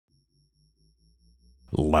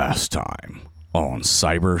Last time on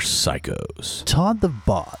Cyber Psychos. Todd the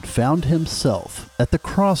Bot found himself at the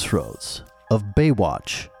crossroads of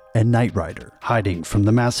Baywatch and Knight Rider. Hiding from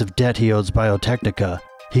the massive debt he owes Biotechnica,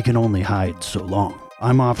 he can only hide so long.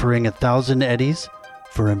 I'm offering 1,000 eddies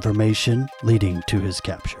for information leading to his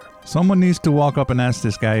capture. Someone needs to walk up and ask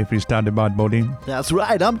this guy if he's Todd the Bot Bodine. That's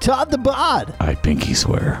right, I'm Todd the Bot. I pinky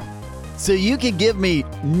swear. So you can give me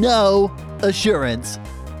no assurance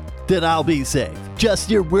that I'll be safe.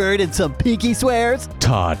 Just your word and some pinky swears?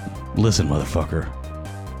 Todd, listen, motherfucker.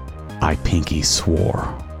 I pinky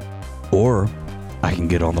swore. Or I can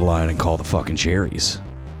get on the line and call the fucking cherries.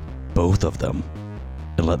 Both of them.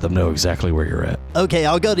 And let them know exactly where you're at. Okay,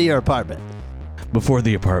 I'll go to your apartment. Before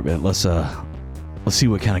the apartment, let's see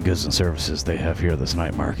what kind of goods and services they have here at this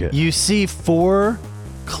night market. You see 4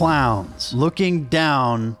 clowns looking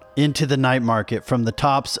down into the night market from the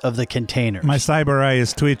tops of the containers. My cyber eye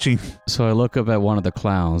is twitching. So I look up at one of the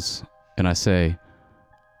clowns and I say,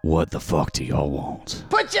 "What the fuck do y'all want?"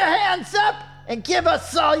 Put your hands up and give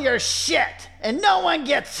us all your shit, and no one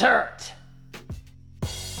gets hurt.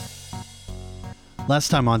 Last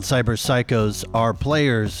time on Cyber Psychos, our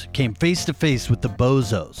players came face to face with the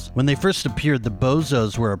Bozos. When they first appeared, the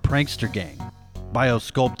Bozos were a prankster gang,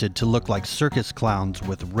 bio-sculpted to look like circus clowns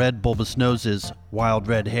with red bulbous noses, wild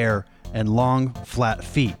red hair, and long, flat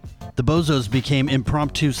feet. The Bozos became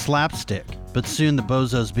impromptu slapstick, but soon the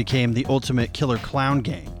Bozos became the ultimate killer clown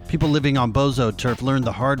gang. People living on Bozo turf learned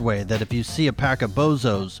the hard way that if you see a pack of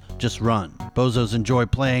Bozos, just run. Bozos enjoy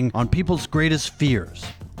playing on people's greatest fears,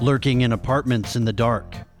 lurking in apartments in the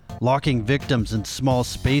dark, locking victims in small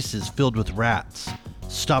spaces filled with rats,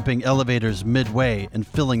 stopping elevators midway and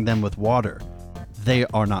filling them with water. They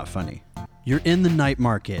are not funny. You're in the night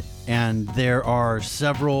market, and there are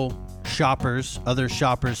several shoppers, other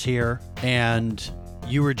shoppers here, and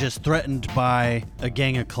you were just threatened by a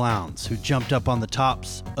gang of clowns who jumped up on the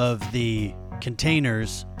tops of the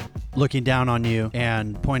containers, looking down on you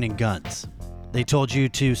and pointing guns. They told you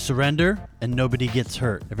to surrender and nobody gets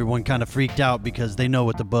hurt. Everyone kind of freaked out because they know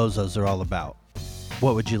what the Bozos are all about.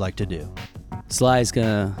 What would you like to do? Sly's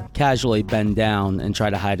gonna casually bend down and try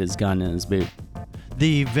to hide his gun in his boot.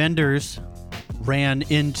 The vendors ran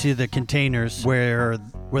into the containers where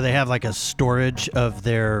they have like a storage of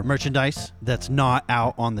their merchandise that's not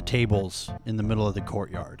out on the tables in the middle of the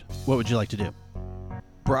courtyard. What would you like to do?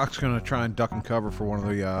 Brock's going to try and duck and cover for one of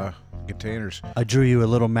the containers. I drew you a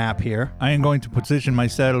little map here. I am going to position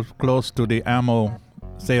myself close to the ammo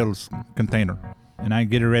sales container, and I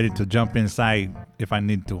get ready to jump inside if I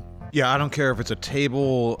need to. Yeah, I don't care if it's a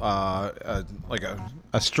table, like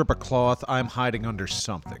a strip of cloth. I'm hiding under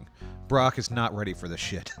something. Brock is not ready for this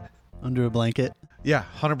shit. Under a blanket? Yeah,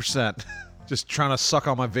 100%. Just trying to suck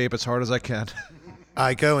on my vape as hard as I can.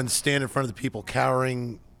 I go and stand in front of the people,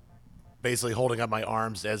 cowering, basically holding up my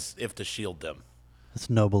arms as if to shield them. That's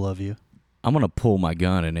noble of you. I'm gonna pull my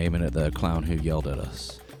gun and aim it at the clown who yelled at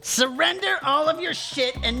us. Surrender all of your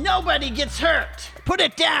shit and nobody gets hurt. Put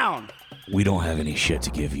it down. We don't have any shit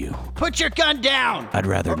to give you. Put your gun down. I'd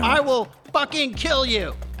rather or not. I will fucking kill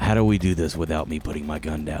you. How do we do this without me putting my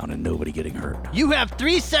gun down and nobody getting hurt? You have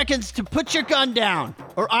 3 seconds to put your gun down,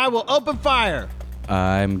 or I will open fire.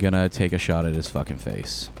 I'm gonna take a shot at his fucking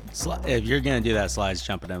face. If you're gonna do that, Sly's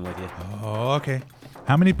jumping in with you. Oh, okay.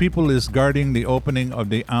 How many people is guarding the opening of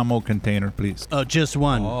the ammo container, please? Just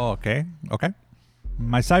one. Oh, okay. Okay.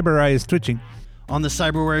 My cyber eye is twitching. On the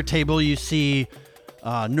cyberware table, you see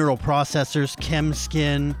neural processors, chem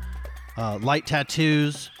skin, light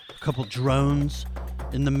tattoos, a couple drones.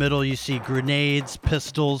 In the middle, you see grenades,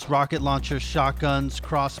 pistols, rocket launchers, shotguns,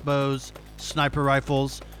 crossbows, sniper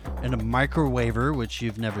rifles, and a microwaver, which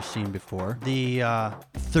you've never seen before. The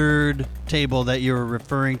third table that you're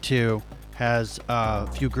referring to has a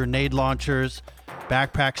few grenade launchers,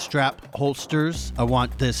 backpack strap holsters. I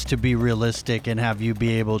want this to be realistic and have you be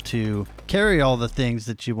able to carry all the things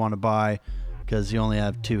that you want to buy because you only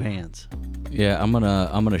have 2 hands. Yeah, I'm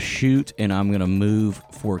gonna shoot and I'm gonna move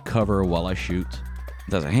for cover while I shoot.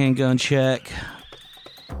 That's a handgun check.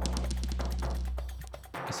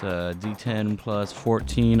 It's a D10 plus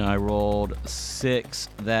 14. I rolled 6.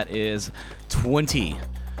 That is 20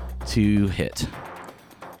 to hit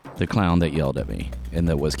the clown that yelled at me and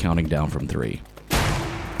that was counting down from 3.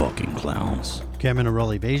 Fucking clowns. Okay, I'm going to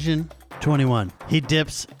roll evasion. 21. He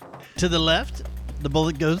dips to the left. The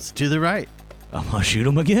bullet goes to the right. I'm gonna shoot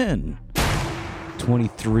him again.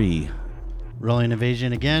 23. Rolling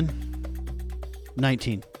evasion again.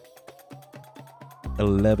 19.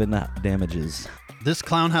 11 damages. This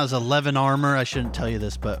clown has 11 armor. I shouldn't tell you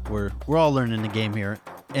this, but we're all learning the game here.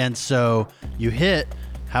 And so you hit.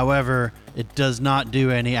 However, It does not do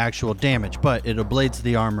any actual damage, but it ablades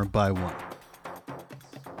the armor by 1.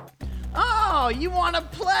 Oh, you want to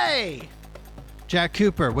play? Jack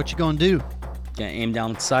Cooper, what you gonna do? Gonna aim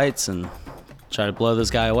down sights and try to blow this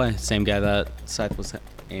guy away. Same guy that Scythe was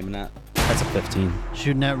aiming at. That's a 15.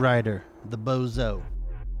 Shooting at Ryder, the bozo.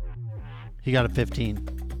 He got a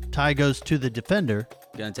 15. Tie goes to the defender.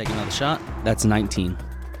 Gonna take another shot. That's 19.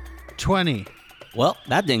 20. Well,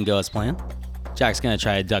 that didn't go as planned. Jack's gonna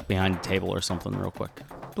try to duck behind a table or something real quick.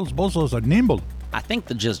 Those bozos are nimble. I think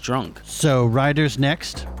they're just drunk. So Ryder's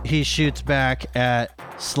next. He shoots back at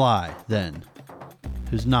Sly then,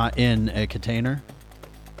 who's not in a container.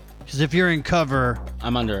 Because if you're in cover...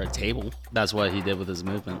 I'm under a table. That's what he did with his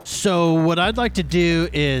movement. So what I'd like to do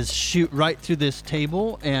is shoot right through this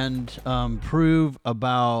table and prove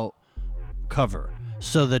about cover.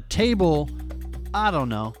 So the table, I don't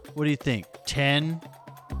know. What do you think? 10?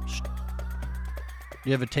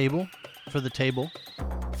 You have a table for the table?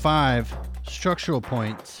 5 structural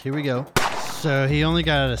points. Here we go. So he only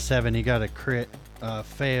got a 7. He got a crit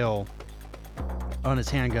fail on his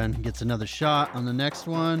handgun. Gets another shot on the next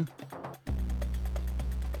one.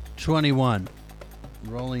 21.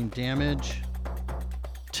 Rolling damage.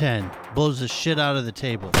 10. Blows the shit out of the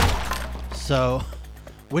table. So,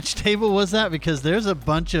 which table was that? Because there's a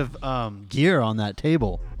bunch of gear on that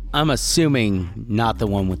table. I'm assuming not the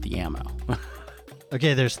one with the ammo.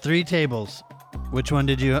 Okay, there's 3 tables. Which one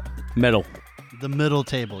did you... Middle. The middle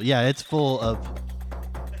table. Yeah, it's full of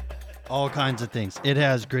all kinds of things. It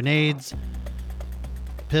has grenades,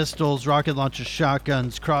 pistols, rocket launchers,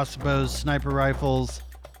 shotguns, crossbows, sniper rifles,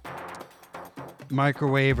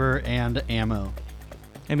 microwaver, and ammo.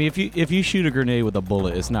 I mean, if you shoot a grenade with a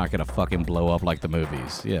bullet, it's not gonna fucking blow up like the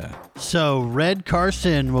movies. Yeah. So Red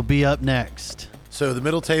Carson will be up next. So the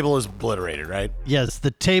middle table is obliterated, right? Yes,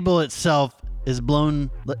 the table itself is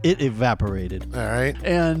blown. It evaporated. All right.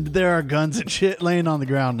 And there are guns and shit laying on the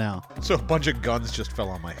ground now. So a bunch of guns just fell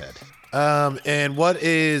on my head. And what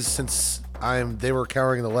is, since they were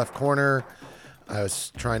cowering in the left corner, I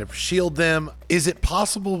was trying to shield them. Is it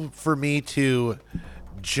possible for me to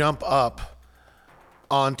jump up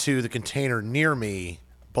onto the container near me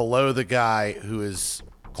below the guy who is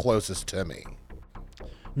closest to me?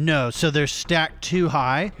 No, so they're stacked too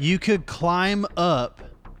high. You could climb up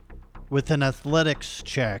with an athletics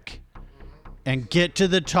check and get to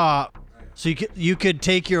the top. So you could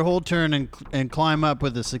take your whole turn and climb up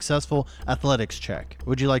with a successful athletics check.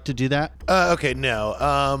 Would you like to do that? Okay,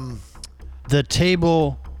 no. The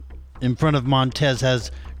table in front of Montez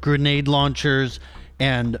has grenade launchers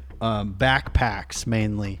and backpacks,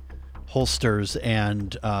 mainly holsters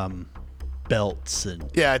and belts.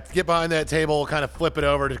 And Yeah, get behind that table, kind of flip it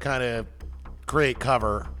over to kind of create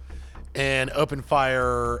cover, and open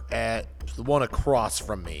fire at the one across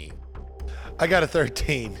from me. I got a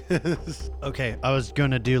 13. okay, I was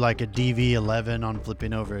gonna do like a DV11 on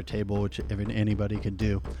flipping over a table, which anybody can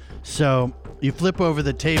do. So you flip over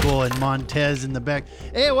the table and Montez in the back.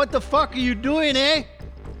 Hey, what the fuck are you doing, eh?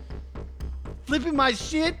 Flipping my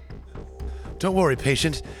shit? Don't worry,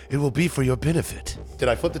 patient. It will be for your benefit. Did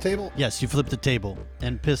I flip the table? Yes, you flipped the table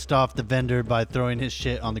and pissed off the vendor by throwing his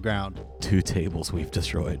shit on the ground. 2 tables we've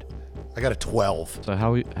destroyed. I got a 12. So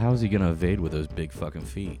how is he gonna evade with those big fucking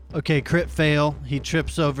feet? Okay, crit fail. He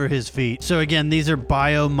trips over his feet. So again, these are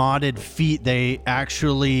bio-modded feet. They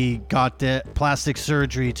actually got the plastic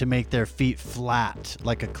surgery to make their feet flat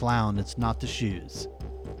like a clown. It's not the shoes.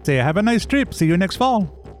 Say, have a nice trip. See you next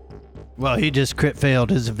fall. Well, he just crit failed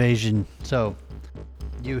his evasion. So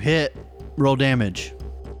you hit, roll damage.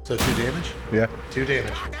 So 2 damage? Yeah. 2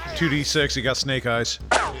 damage. 2d6, you got snake eyes.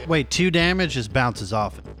 Wait, 2 damage just bounces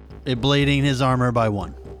off it. Ablating his armor by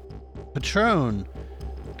 1. Patron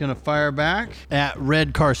gonna fire back at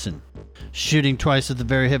Red Carson. Shooting twice with the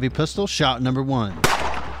very heavy pistol. Shot number 1.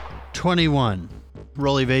 21.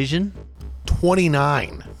 Roll evasion.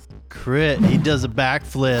 29. Crit. He does a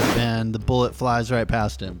backflip and the bullet flies right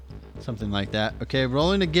past him. Something like that. Okay,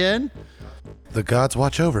 rolling again. The gods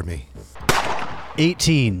watch over me.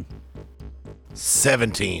 18.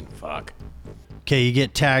 17. Fuck. Okay, you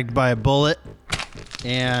get tagged by a bullet.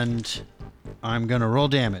 And I'm gonna roll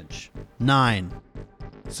damage. 9.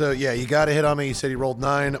 So yeah, you got a hit on me. You said he rolled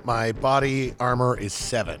 9. My body armor is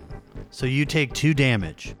 7. So you take 2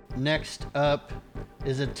 damage. Next up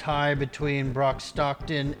is a tie between Brock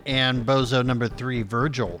Stockton and Bozo number 3,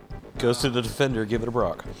 Virgil. Goes to the defender. Give it a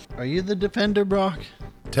Brock. Are you the defender, Brock?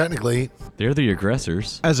 Technically, They're the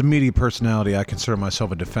aggressors. As a media personality, I consider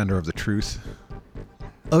myself a defender of the truth.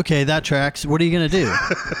 Okay, that tracks. What are you gonna do?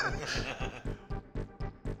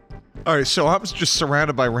 All right, so I'm just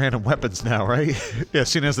surrounded by random weapons now, right? Yeah,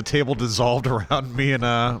 seeing as the table dissolved around me and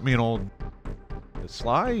old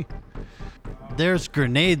Sly. There's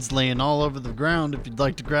grenades laying all over the ground if you'd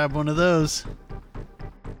like to grab one of those.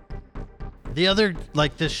 The other,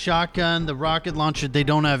 like the shotgun, the rocket launcher, they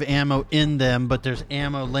don't have ammo in them, but there's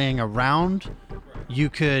ammo laying around. You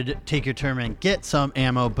could take your turn and get some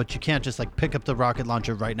ammo, but you can't just like pick up the rocket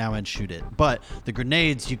launcher right now and shoot it. But the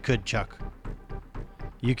grenades you could chuck.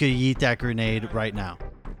 You could yeet that grenade right now.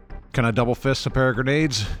 Can I double fist a pair of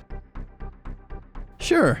grenades?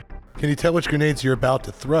 Sure. Can you tell which grenades you're about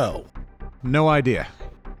to throw? No idea.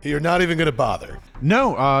 You're not even going to bother.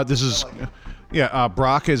 No, this is... Yeah,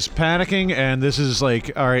 Brock is panicking, and this is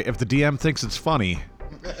like, all right, if the DM thinks it's funny,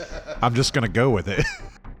 I'm just going to go with it.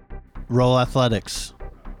 Roll athletics.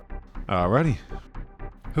 Alrighty.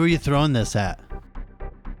 Who are you throwing this at?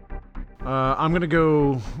 I'm going to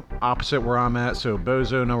go opposite where I'm at, so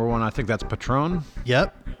Bozo number 1, I think that's Patron.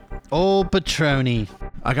 Yep. Old Patroni.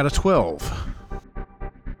 I got a 12.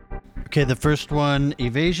 Okay, the first one,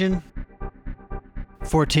 evasion.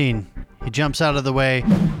 14. He jumps out of the way.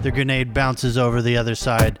 The grenade bounces over the other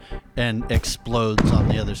side and explodes on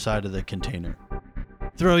the other side of the container.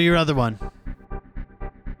 Throw your other one.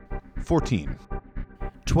 14.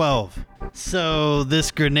 12. So this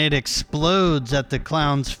grenade explodes at the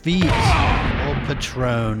clown's feet. Old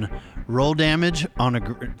Patron. Roll damage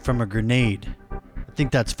on from a grenade. I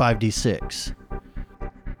think that's 5d6.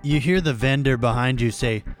 You hear the vendor behind you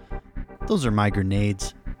say, "Those are my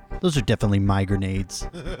grenades. Those are definitely my grenades."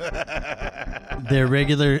 They're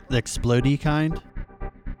regular explodey kind.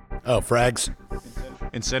 Oh, frags.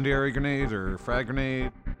 Incendiary grenade or frag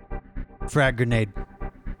grenade? Frag grenade.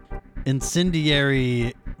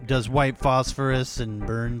 Incendiary does white phosphorus and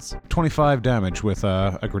burns. 25 damage with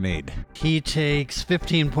a grenade. He takes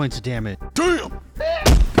 15 points of damage. Damn!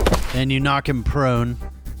 And you knock him prone.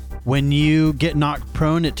 When you get knocked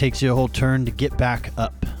prone, it takes you a whole turn to get back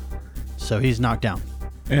up. So he's knocked down.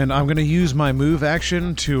 And I'm going to use my move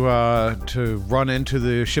action to run into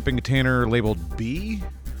the shipping container labeled B,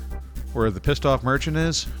 where the pissed off merchant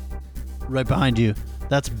is. Right behind you.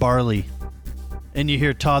 That's Barley. And you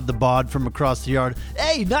hear Todd the Bod from across the yard.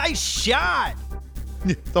 "Hey, nice shot!"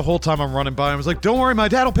 The whole time I'm running by, I was like, don't worry, my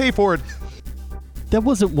dad will pay for it. That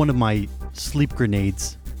wasn't one of my sleep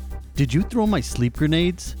grenades. Did you throw my sleep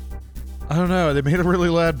grenades? I don't know. They made a really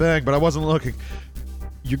loud bang, but I wasn't looking.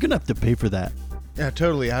 You're going to have to pay for that. Yeah,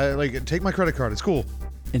 totally. Take my credit card. It's cool.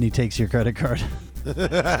 And he takes your credit card. In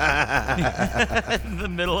the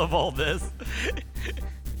middle of all this.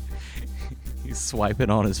 He's swiping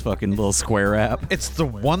on his fucking little Square app. It's the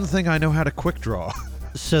one thing I know how to quick draw.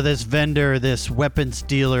 So this vendor, this weapons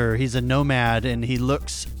dealer, he's a nomad, and he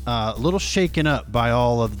looks a little shaken up by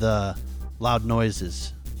all of the loud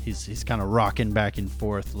noises. He's kind of rocking back and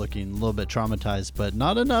forth, looking a little bit traumatized, but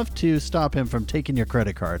not enough to stop him from taking your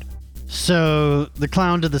credit card. So the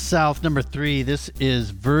clown to the south, number 3, this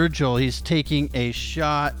is Virgil. He's taking a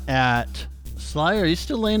shot at Sly. Are you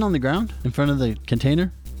still laying on the ground in front of the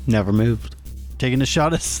container? Never moved. Taking a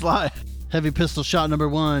shot at Sly. Heavy pistol shot number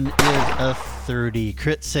 1 is a 30.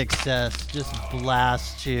 Crit success. Just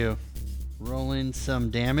blasts you. Rolling some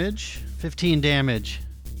damage. 15 damage.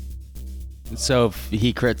 So if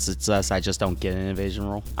he crits us, I just don't get an evasion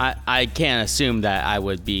roll. I can't assume that I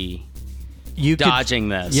would be dodging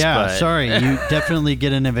this. Yeah, but sorry. You definitely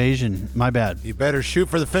get an evasion. My bad. You better shoot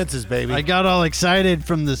for the fences, baby. I got all excited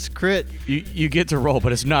from this crit. You get to roll,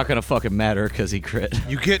 but it's not going to fucking matter because he crit.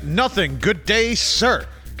 You get nothing. Good day, sir.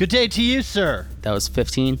 Good day to you, sir. That was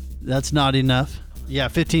 15. That's not enough. Yeah,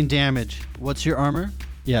 15 damage. What's your armor?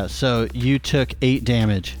 Yeah, so you took 8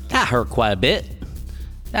 damage. That hurt quite a bit.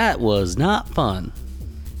 That was not fun.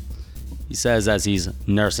 He says as he's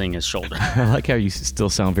nursing his shoulder. I like how you still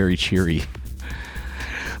sound very cheery.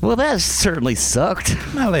 Well, that certainly sucked.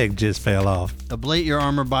 My leg just fell off. Ablate your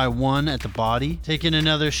armor by 1 at the body. Taking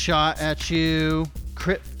another shot at you.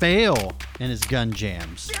 Crit fail. And his gun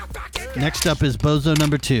jams. Next up is Bozo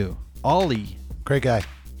number 2. Ollie. Great guy.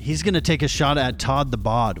 He's going to take a shot at Todd the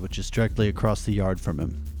Bod, which is directly across the yard from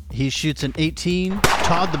him. He shoots an 18.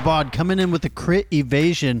 Todd the Bod coming in with a crit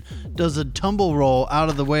evasion. Does a tumble roll out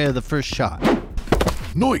of the way of the first shot.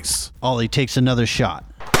 Nice. Ollie takes another shot.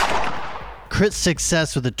 Crit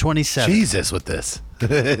success with a 27. Jesus with this.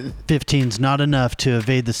 15's not enough to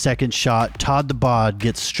evade the second shot. Todd the Bod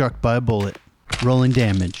gets struck by a bullet. Rolling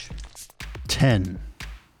damage. 10.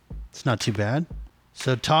 It's not too bad.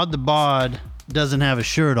 So Todd the Bod doesn't have a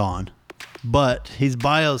shirt on, but he's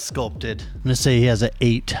bio-sculpted. I'm going to say he has an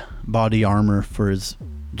 8 body armor for his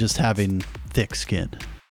just having thick skin.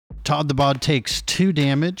 Todd the Bod takes 2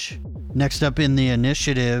 damage. Next up in the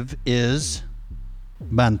initiative is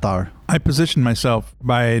Banthar. I position myself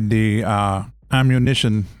by the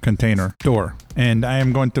ammunition container door, and I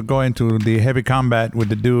am going to go into the heavy combat with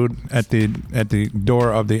the dude at the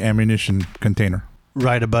door of the ammunition container.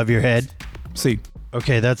 Right above your head. See,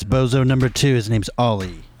 Okay, that's Bozo number 2. His name's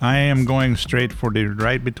Ollie. I am going straight for the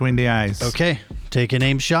right between the eyes. Okay, take an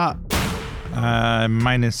aim shot.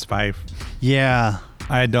 -5. Yeah.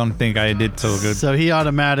 I don't think I did so good. So he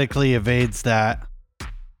automatically evades that.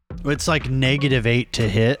 It's like -8 to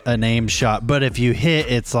hit an aim shot, but if you hit,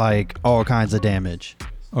 it's like all kinds of damage.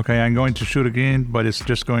 Okay, I'm going to shoot again, but it's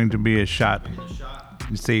just going to be a shot.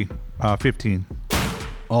 You see, 15.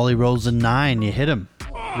 Ollie rolls a 9. You hit him.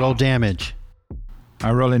 Roll damage.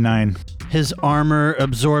 I roll a 9. His armor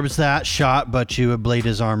absorbs that shot, but you ablate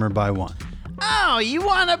his armor by 1. Oh, you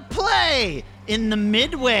want to play? In the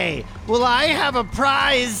midway, well, I have a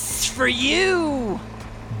prize for you.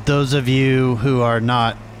 Those of you who are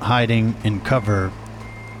not hiding in cover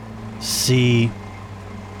see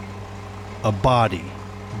a body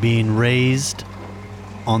being raised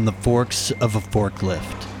on the forks of a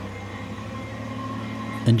forklift.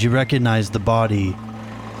 And you recognize the body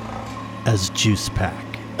as Juice Pack.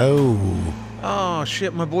 Oh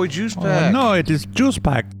shit, my boy Juice Pack. No, it is Juice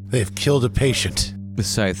Pack. They've killed a patient. The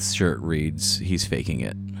Scythe's shirt reads, he's faking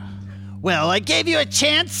it. Well, I gave you a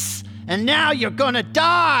chance, and now you're gonna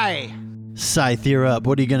die. Scythe, you're up.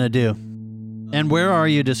 What are you going to do? And where are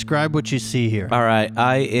you? Describe what you see here. All right,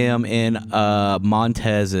 I am in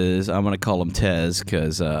Montez's. I'm going to call him Tez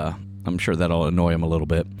because I'm sure that'll annoy him a little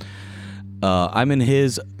bit. I'm in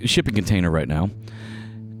his shipping container right now.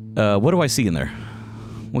 What do I see in there?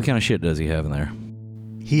 What kind of shit does he have in there?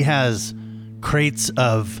 He has crates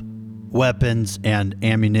of weapons and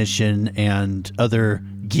ammunition and other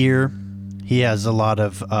gear. He has a lot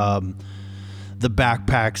of the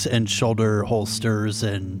backpacks and shoulder holsters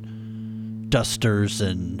and dusters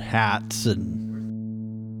and hats and...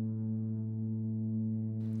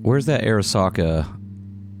 Where's that Arasaka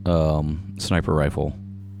sniper rifle?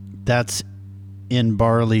 That's in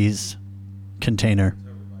Barley's container.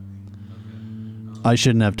 I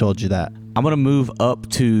shouldn't have told you that. I'm going to move up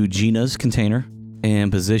to Gina's container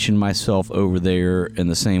and position myself over there in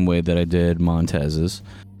the same way that I did Montez's.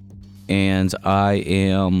 And I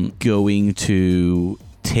am going to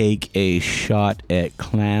take a shot at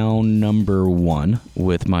clown number 1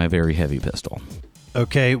 with my very heavy pistol.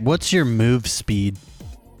 Okay, what's your move speed?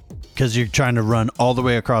 Because you're trying to run all the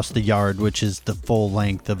way across the yard, which is the full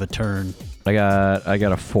length of a turn. I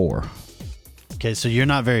got a 4. Okay, so you're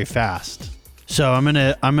not very fast. So I'm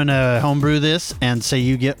gonna homebrew this and say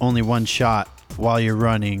you get only 1 shot while you're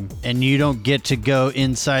running, and you don't get to go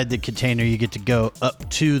inside the container. You get to go up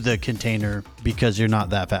to the container because you're not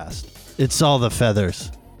that fast. It's all the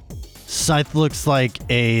feathers. Scythe looks like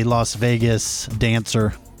a Las Vegas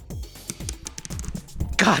dancer.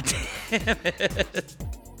 God damn it.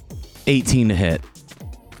 18 to hit.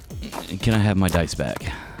 Can I have my dice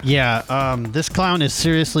back? Yeah, this clown is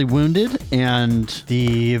seriously wounded, and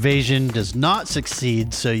the evasion does not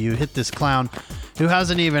succeed, so you hit this clown who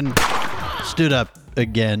hasn't even stood up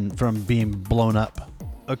again from being blown up.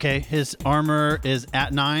 Okay, his armor is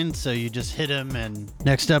at 9, so you just hit him, and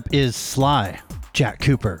next up is Sly, Jack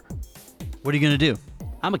Cooper. What are you going to do?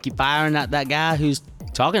 I'm gonna keep firing at that guy who's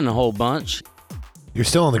talking a whole bunch. You're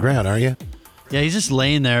still on the ground, are you? Yeah, he's just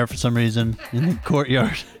laying there for some reason in the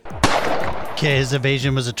courtyard. Okay, his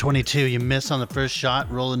evasion was a 22. You miss on the first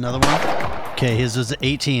shot. Roll another one. Okay, his was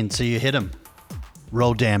 18, so you hit him.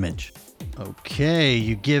 Roll damage. Okay,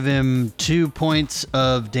 you give him 2 points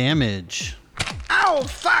of damage. Oh,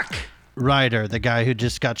 fuck! Ryder, the guy who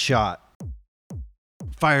just got shot,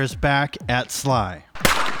 fires back at Sly.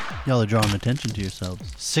 Y'all are drawing attention to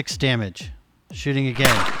yourselves. 6 damage. Shooting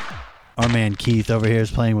again. Our man Keith over here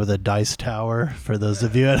is playing with a dice tower for those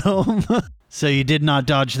of you at home. So you did not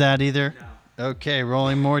dodge that either? Okay,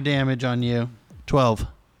 rolling more damage on you. 12.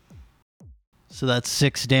 So that's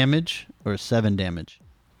 6 damage or 7 damage.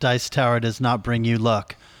 Dice tower does not bring you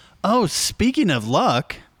luck. Oh, speaking of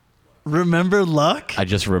luck, remember luck? I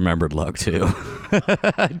just remembered luck too.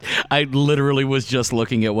 I literally was just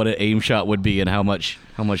looking at what an aim shot would be and how much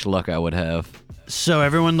luck I would have. So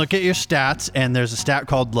everyone look at your stats, and there's a stat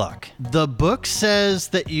called luck. The book says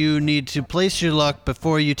that you need to place your luck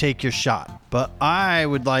before you take your shot, but I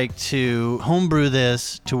would like to homebrew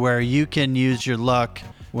this to where you can use your luck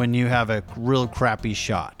when you have a real crappy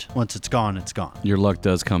shot. Once it's gone, it's gone. Your luck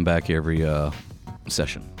does come back every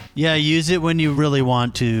session. Yeah, use it when you really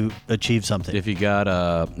want to achieve something. If you got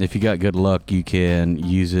good luck, you can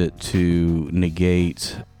use it to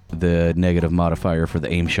negate the negative modifier for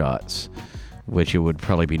the aim shots, which it would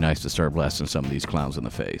probably be nice to start blasting some of these clowns in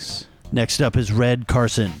the face. Next up is Red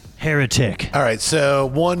Carson, Heretic. All right, so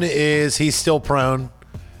one is he's still prone.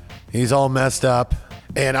 He's all messed up.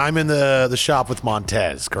 And I'm in the shop with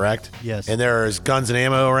Montez, correct? Yes. And there's guns and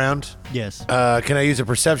ammo around? Yes. Can I use a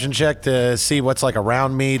perception check to see what's like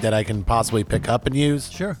around me that I can possibly pick up and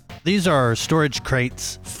use? Sure. These are storage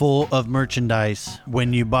crates full of merchandise.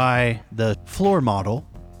 When you buy the floor model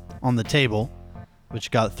on the table,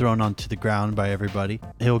 which got thrown onto the ground by everybody,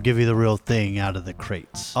 he'll give you the real thing out of the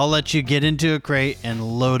crates. I'll let you get into a crate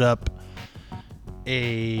and load up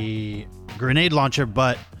a grenade launcher,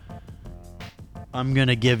 but I'm going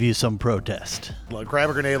to give you some protest. Grab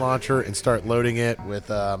a grenade launcher and start loading it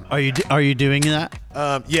with... Are you doing that?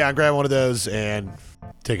 Yeah, I'm grabbing one of those and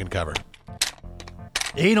taking cover.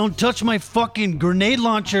 Hey, don't touch my fucking grenade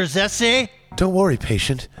launchers, essay! Don't worry,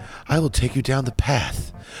 patient. I will take you down the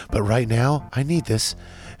path. But right now, I need this.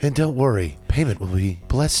 And don't worry, payment will be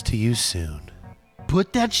blessed to you soon.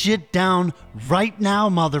 Put that shit down right now,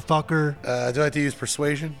 motherfucker. Do I have to use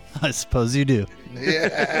persuasion? I suppose you do.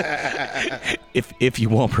 If you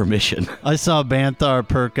want permission. I saw Banthar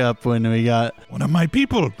perk up when we got... One of my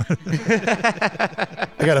people. I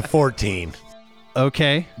got a 14.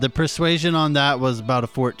 Okay. The persuasion on that was about a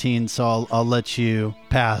 14, so I'll let you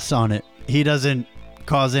pass on it. He doesn't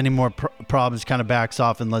cause any more problems, kind of backs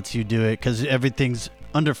off and lets you do it, because everything's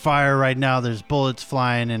under fire right now. There's bullets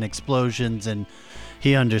flying and explosions, and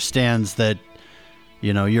he understands that,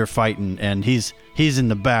 you know, you're fighting, and he's in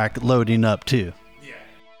the back loading up too. Yeah.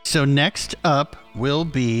 So next up will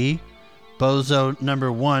be Bozo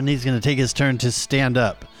number 1. He's going to take his turn to stand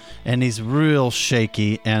up, and he's real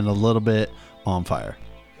shaky and a little bit on fire.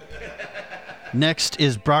 Next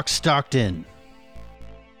is Brock Stockton.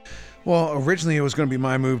 Well, originally it was going to be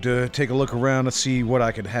my move to take a look around to see what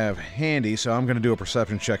I could have handy, so I'm going to do a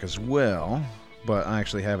perception check as well, but I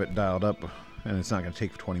actually have it dialed up, and it's not going to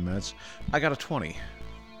take 20 minutes. I got a 20.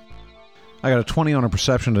 I got a 20 on a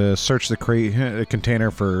perception to search the crate container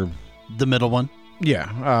for... The middle one?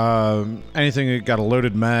 Yeah, anything that got a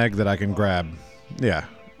loaded mag that I can grab. Yeah,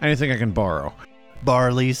 anything I can borrow.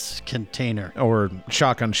 Barley's container. Or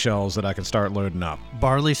shotgun shells that I can start loading up.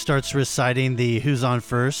 Barley starts reciting the Who's On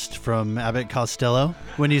First from Abbott Costello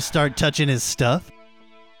when you start touching his stuff.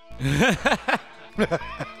 Yeah,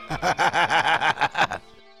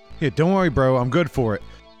 don't worry, bro. I'm good for it.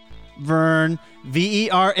 Vern,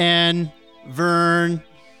 V-E-R-N, Vern,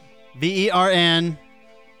 V-E-R-N,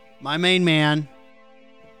 my main man.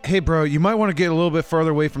 Hey, bro, you might want to get a little bit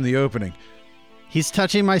further away from the opening. He's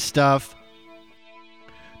touching my stuff.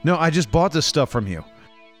 No, I just bought this stuff from you.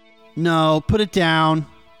 No, put it down.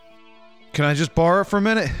 Can I just borrow it for a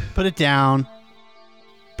minute? Put it down.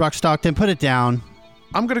 Brock Stockton, put it down.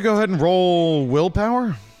 I'm going to go ahead and roll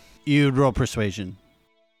willpower. You'd roll persuasion.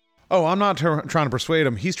 Oh, I'm not trying to persuade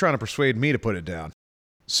him. He's trying to persuade me to put it down.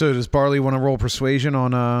 So does Barley want to roll persuasion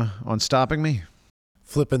on stopping me?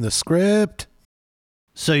 Flipping the script.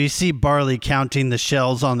 So you see Barley counting the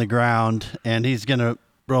shells on the ground, and he's going to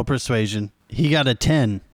roll persuasion. He got a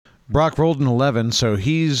 10. Brock rolled an 11, so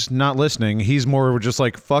he's not listening. He's more just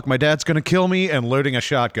like, fuck, my dad's going to kill me, and loading a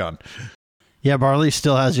shotgun. Yeah, Barley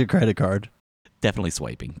still has your credit card. Definitely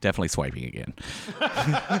swiping again.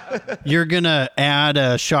 You're going to add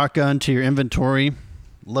a shotgun to your inventory.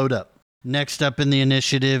 Load up. Next up in the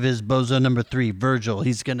initiative is Bozo number 3, Virgil.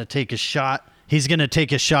 He's going to take a shot. He's going to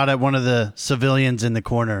take a shot at one of the civilians in the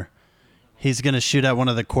corner. He's going to shoot at one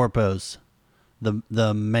of the corpos,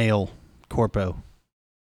 the male corpo.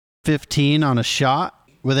 15 on a shot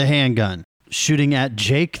with a handgun, shooting at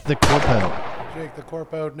Jake the corpo. Jake the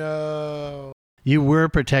corpo, no. You were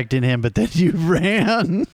protecting him, but then you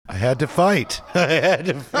ran. I had to fight.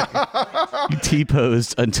 You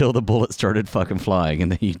T-posed until the bullet started fucking flying,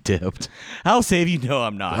 and then you dipped. I'll save you. No,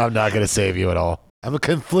 I'm not. I'm not going to save you at all. I'm a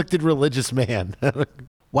conflicted religious man.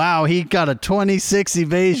 Wow, he got a 26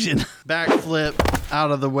 evasion. Backflip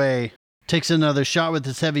out of the way. Takes another shot with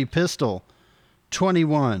his heavy pistol.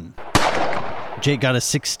 21. Jake got a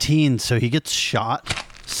 16, so he gets shot.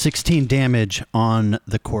 16 damage on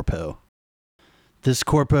the corpo. This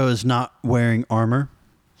corpo is not wearing armor,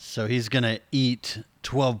 so he's going to eat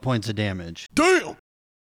 12 points of damage. Damn!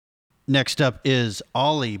 Next up is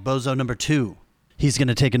Ollie, Bozo number 2. He's going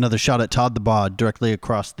to take another shot at Todd the Bod directly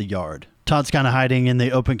across the yard. Todd's kind of hiding in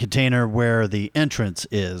the open container where the entrance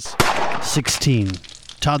is. 16.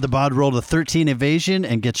 Todd the Bod rolled a 13 evasion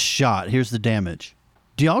and gets shot. Here's the damage.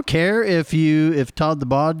 Do y'all care if Todd the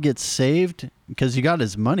Bod gets saved? Because you got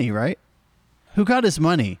his money, right? Who got his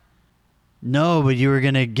money? No, but you were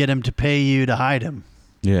going to get him to pay you to hide him.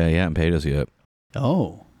 Yeah, he hasn't paid us yet.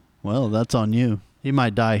 Oh, well, that's on you. He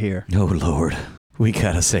might die here. Oh, Lord. We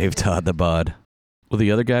gotta save Todd the Bod. Will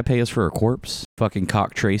the other guy pay us for a corpse? Fucking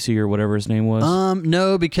Cock Tracy or whatever his name was?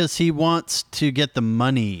 No, because he wants to get the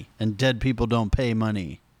money, and dead people don't pay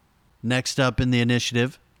money. Next up in the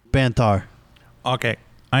initiative, Banthar. Okay.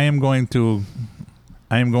 I am going to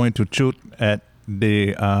shoot at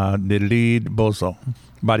the lead Bozo.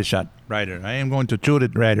 Body shot. Rider. I am going to shoot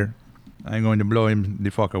at Rider. I'm going to blow him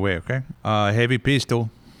the fuck away, okay? Heavy pistol.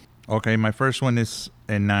 Okay, my first one is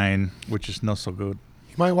a 9, which is not so good.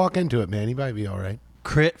 You might walk into it, man. You might be all right.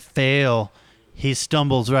 Crit fail. He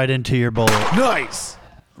stumbles right into your bullet. Nice.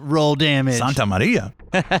 Roll damage. Santa Maria.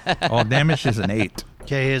 All damage is an 8.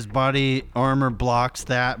 Okay, his body armor blocks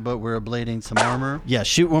that, but we're ablating some armor. Yeah,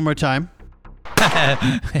 shoot one more time.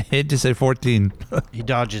 It just a 14. He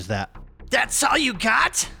dodges that. That's all you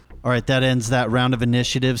got? All right, that ends that round of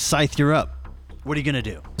initiative. Scythe, you're up. What are you going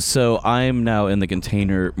to do? So I'm now in the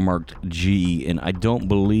container marked G, and I don't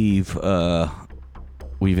believe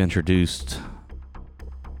we've introduced...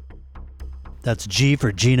 That's G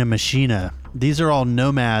for Gina Machina. These are all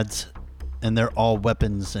nomads, and they're all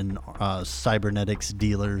weapons and cybernetics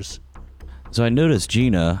dealers. So I noticed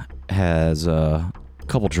Gina has a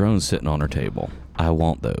couple drones sitting on her table. I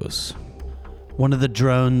want those. One of the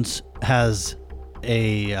drones has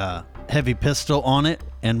a heavy pistol on it,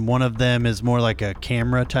 and one of them is more like a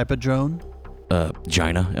camera type of drone.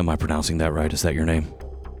 Gina, am I pronouncing that right? Is that your name?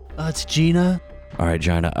 It's Gina. All right,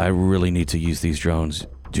 Gina, I really need to use these drones.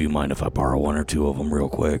 Do you mind if I borrow one or two of them real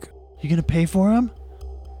quick? You gonna pay for them?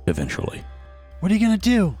 Eventually. What are you gonna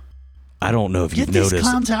do? I don't know if you've noticed. Get these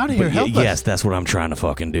clowns out of here. Help us. Yes, that's what I'm trying to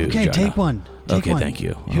fucking do. Okay, Gina. take one. Okay, thank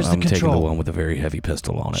you. Here's I'm the taking the control. one with a very heavy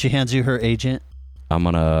pistol on it. She hands you her agent. I'm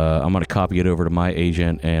gonna copy it over to my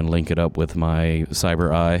agent and link it up with my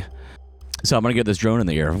cyber eye. So I'm gonna get this drone in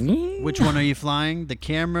the air. Which one are you flying? The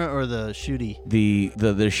camera or the shooty? The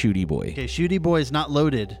shooty boy. Okay, shooty boy is not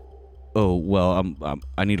loaded. Oh well,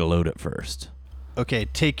 I need to load it first. Okay,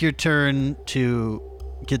 take your turn to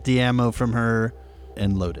get the ammo from her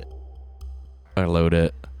and load it. I load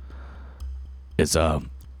it. It's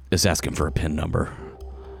asking for a PIN number.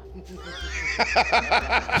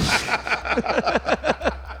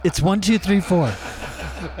 It's 1, 2, 3, 4.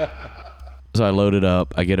 So I load it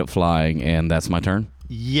up, I get it flying, and that's my turn?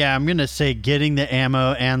 Yeah, I'm gonna say getting the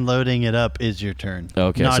ammo and loading it up is your turn.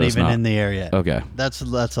 Okay, not so it's even not- in the air yet. Okay. That's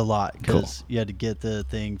a lot because you had to get the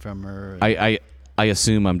thing from her. I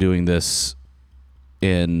assume I'm doing this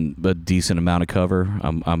in a decent amount of cover.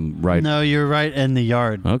 I'm right. No, you're right in the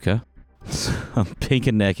yard. Okay. I'm pink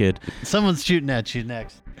and naked. Someone's shooting at you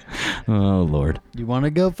next. Oh Lord. You want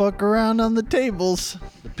to go fuck around on the tables?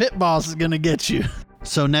 The pit boss is gonna get you.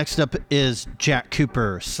 So next up is Jack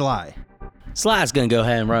Cooper, Sly. Sly's gonna go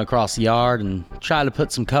ahead and run across the yard and try to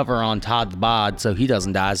put some cover on Todd the Bod so he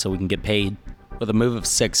doesn't die, so we can get paid. With a move of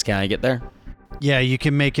 6, can I get there? Yeah, you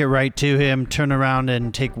can make it right to him, turn around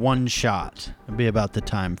and take one shot. It'll be about the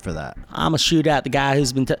time for that. I'm gonna shoot at the guy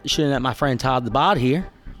who's been shooting at my friend Todd the Bod here.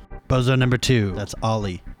 Bozo number 2, that's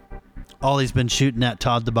Ollie. Ollie's been shooting at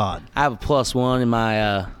Todd the Bod. I have a +1 in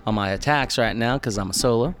my on my attacks right now because I'm a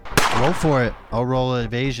solo. Roll for it. I'll roll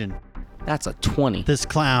evasion. That's a 20. This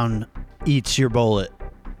clown eats your bullet.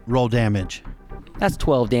 Roll damage. That's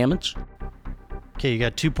 12 damage. Okay, you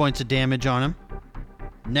got 2 points of damage on him.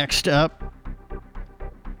 Next up,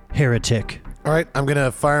 Heretic. All right, I'm going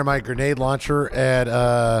to fire my grenade launcher at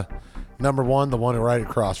number 1, the one right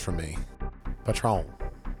across from me. Patron.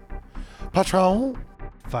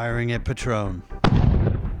 Firing at Patron.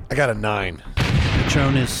 I got a 9.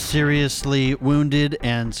 Patron is seriously wounded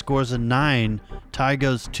and scores a 9. Tie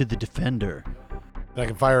goes to the defender. And I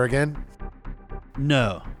can fire again?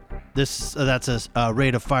 No. That's a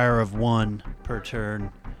rate of fire of 1 per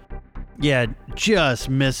turn. Yeah, just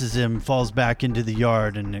misses him, falls back into the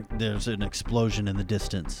yard, and there's an explosion in the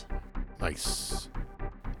distance. Nice.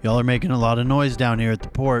 Y'all are making a lot of noise down here at the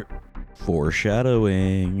port.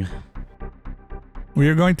 Foreshadowing. We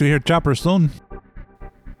are going to hear Chopper soon.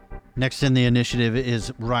 Next in the initiative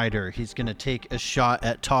is Ryder. He's going to take a shot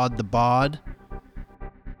at Todd the Bod.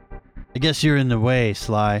 I guess you're in the way,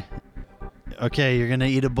 Sly. Okay, you're going to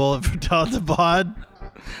eat a bullet for Todd the Bod?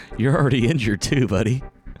 You're already injured too, buddy.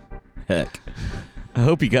 Heck. I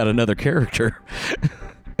hope you got another character.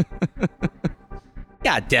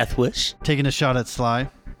 Got a death wish. Taking a shot at Sly.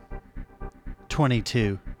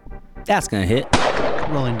 22. That's gonna hit.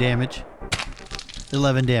 Rolling damage.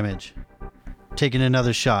 11 damage. Taking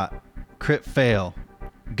another shot. Crit fail.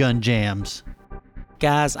 Gun jams.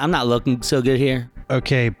 Guys, I'm not looking so good here.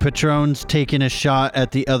 Okay, Patron's taking a shot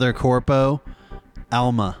at the other corpo.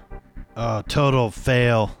 Alma. Oh, total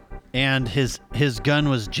fail. And his gun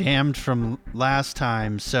was jammed from last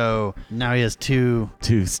time, so now he has two.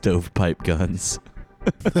 Two stovepipe guns.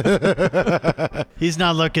 He's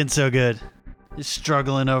not looking so good. He's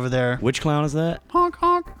struggling over there. Which clown is that? Honk,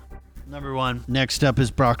 honk. Number 1. Next up is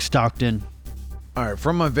Brock Stockton. All right,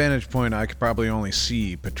 from my vantage point, I could probably only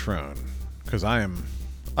see Patron, because I'm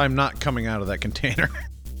not coming out of that container.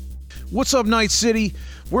 What's up, Night City?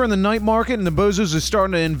 We're in the night market, and the Bozos are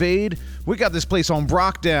starting to invade. We got this place on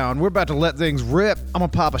Brockdown. We're about to let things rip. I'm gonna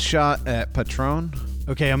pop a shot at Patron.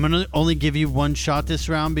 Okay, I'm going to only give you one shot this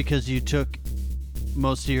round because you took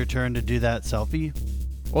most of your turn to do that selfie.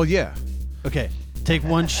 Well, yeah. Okay, take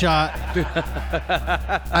one shot.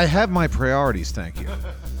 I have my priorities, thank you.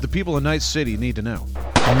 The people of Night City need to know.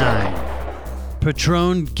 9.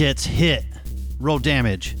 Patron gets hit. Roll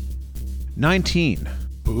damage. 19.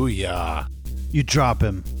 Booyah. You drop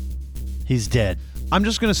him. He's dead. I'm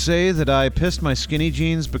just gonna say that I pissed my skinny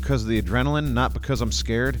jeans because of the adrenaline, not because I'm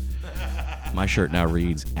scared. My shirt now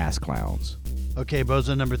reads Ass Clowns. Okay,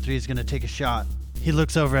 Bozo number 3 is going to take a shot. He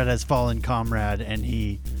looks over at his fallen comrade and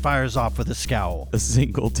he fires off with a scowl. A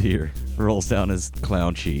single tear rolls down his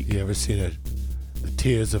clown cheek. You ever seen the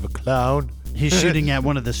tears of a clown? He's shooting at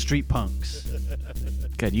one of the street punks.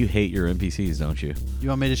 God, you hate your NPCs, don't you? You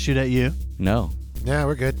want me to shoot at you? No, Yeah,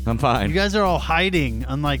 we're good. I'm fine. You guys are all hiding,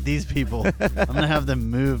 unlike these people. I'm going to have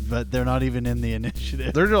them move, but they're not even in the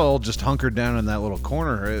initiative. They're all just hunkered down in that little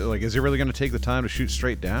corner. Like, is he really gonna take the time to shoot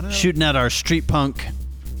straight down at him? Shooting at our street punk.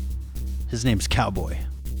 His name's Cowboy.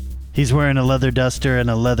 He's wearing a leather duster and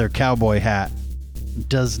a leather cowboy hat.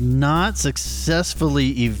 Does not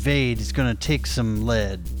successfully evade. He's going to take some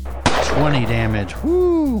lead. 20 damage.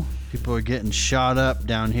 Woo! People are getting shot up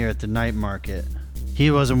down here at the night market. He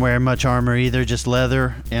wasn't wearing much armor either, just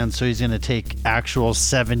leather, and so he's going to take actual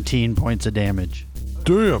 17 points of damage.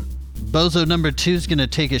 Damn. Bozo number 2 is going to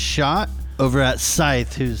take a shot over at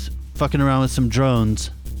Scythe, who's fucking around with some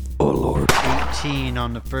drones. Oh, Lord. 18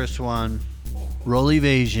 on the first one. Roll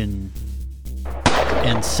evasion.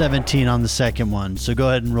 And 17 on the second one. So go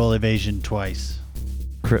ahead and roll evasion twice.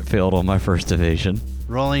 Crit failed on my first evasion.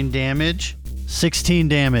 Rolling damage. 16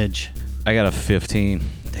 damage. I got a 15.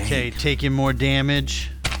 Dang. Okay, taking more damage.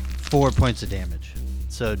 4 points of damage.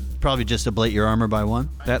 So probably just ablate your armor by 1.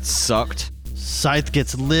 That sucked. Scythe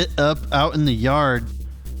gets lit up out in the yard.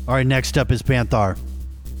 All right, next up is Panthar.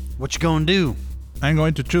 What you gonna do? I'm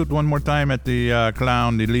going to shoot one more time at the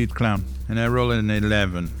clown, the lead clown, and I roll an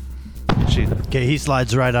 11. Shit. Okay, he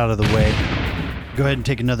slides right out of the way. Go ahead and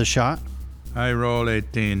take another shot. I roll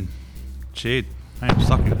 18. Shit. I'm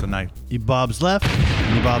sucking tonight. He bobs left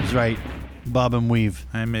and he bobs right. Bob and weave.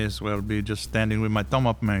 I may as well be just standing with my thumb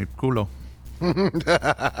up my culo.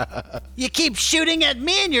 You keep shooting at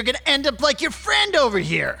me and you're gonna end up like your friend over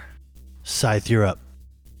here. Scythe, you're up.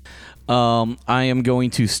 I am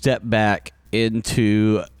going to step back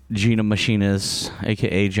into Gina Machina's,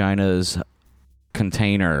 aka Gina's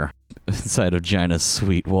container inside of Gina's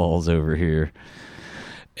sweet walls over here.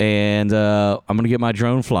 And I'm going to get my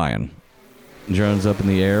drone flying. Drone's up in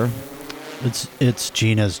the air. It's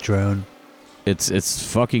Gina's drone.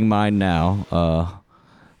 It's fucking mine now.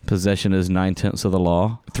 Possession is 9/10 of the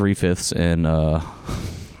law, 3/5 in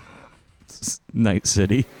Night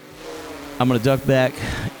City. I'm gonna duck back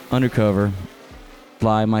undercover,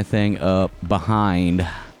 fly my thing up behind.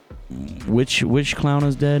 Which clown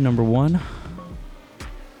is dead? Number 1. All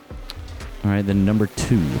right, then number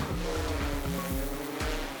 2.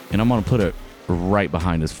 And I'm gonna put it right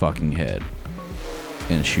behind his fucking head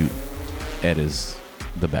and shoot at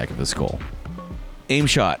the back of his skull. Aim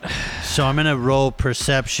shot. So I'm going to roll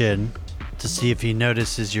perception to see if he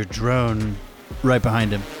notices your drone right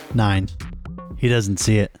behind him. 9. He doesn't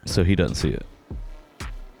see it. So he doesn't see it.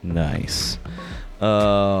 Nice.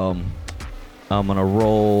 I'm gonna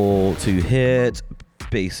roll to hit.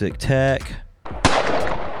 Basic tech.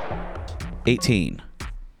 18.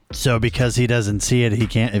 So because he doesn't see it, he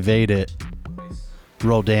can't evade it.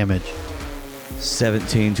 Roll damage.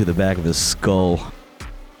 17 to the back of his skull.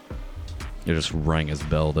 It just rang his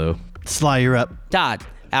bell though. Sly, you're up. Todd,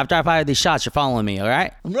 after I fire these shots, you're following me, all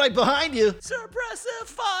right? I'm right behind you. Suppressive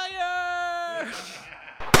fire!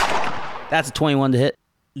 That's a 21 to hit.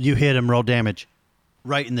 You hit him, roll damage.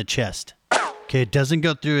 Right in the chest. Okay, it doesn't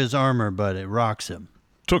go through his armor, but it rocks him.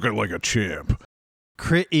 Took it like a champ.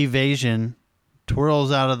 Crit evasion,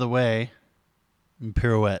 twirls out of the way, and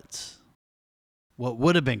pirouettes. What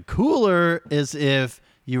would have been cooler is if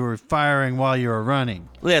you were firing while you were running.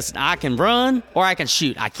 Listen, I can run or I can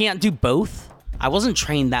shoot. I can't do both. I wasn't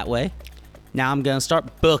trained that way. Now I'm going to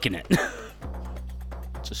start booking it.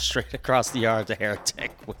 Just straight across the yard to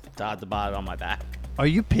Heretic with Todd the Bod on my back. Are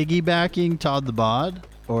you piggybacking Todd the Bod,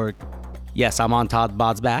 or Yes, I'm on Todd the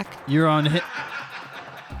Bod's back. you're on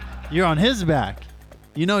his back?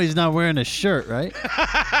 You know he's not wearing a shirt, right?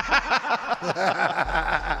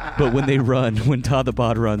 But when they run, when Todd the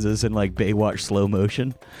Bod runs, it's in like Baywatch slow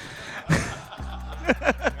motion.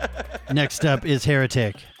 Next up is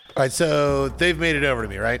Heretic. All right, so they've made it over to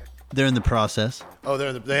me, right? They're in the process. Oh,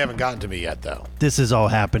 they haven't gotten to me yet, though. This is all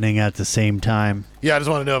happening at the same time. Yeah, I just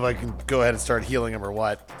want to know if I can go ahead and start healing him or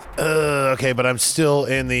what. Okay, but I'm still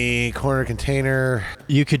in the corner container.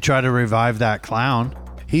 You could try to revive that clown.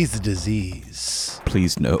 He's the disease.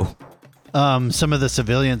 Please no. Some of the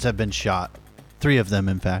civilians have been shot. 3 of them,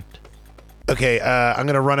 in fact. Okay, I'm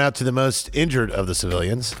going to run out to the most injured of the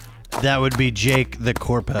civilians. That would be Jake the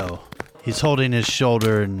Corpo. He's holding his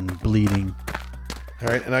shoulder and bleeding. All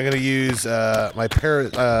right, and I'm going to use my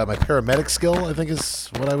paramedic skill, I think is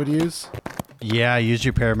what I would use. Yeah, use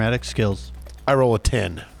your paramedic skills. I roll a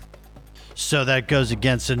 10. So that goes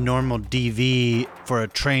against a normal DV for a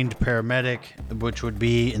trained paramedic, which would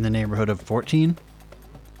be in the neighborhood of 14.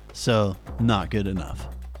 So not good enough.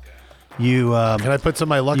 You Can I put some of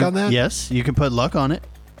my luck on that? Yes, you can put luck on it.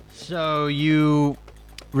 So you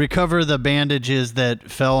recover the bandages that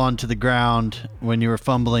fell onto the ground when you were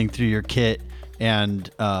fumbling through your kit, and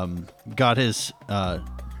got his.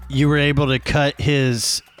 You were able to cut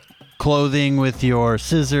his clothing with your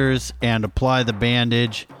scissors and apply the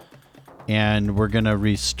bandage, and we're gonna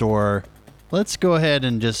restore. Let's go ahead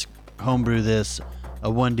and just homebrew this a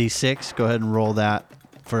 1d6. Go ahead and roll that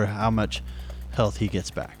for how much health he gets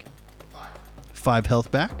back. 5 health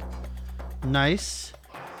back. Nice.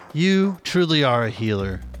 You truly are a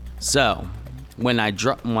healer. So, when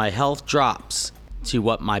my health drops to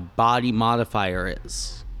what my body modifier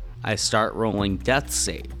is, I start rolling death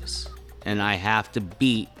saves, and I have to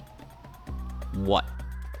beat what?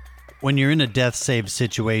 When you're in a death save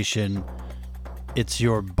situation, it's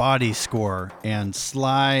your body score, and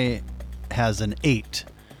Sly has an 8.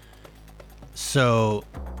 So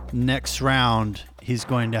next round, he's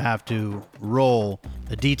going to have to roll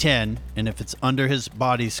a d10, and if it's under his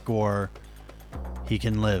body score, he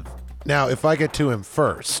can live. Now, if I get to him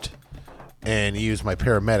first and use my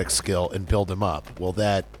paramedic skill and build him up, will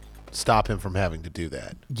that stop him from having to do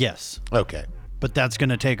that? Yes, Okay. but that's going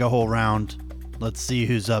to take a whole round. Let's see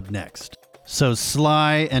who's up next. So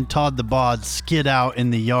Sly and Todd the Bod skid out in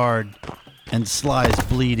the yard, and Sly's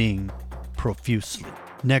bleeding profusely.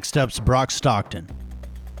 Next up's Brock Stockton.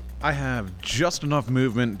 I have just enough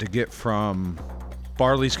movement to get from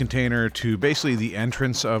Barley's container to basically the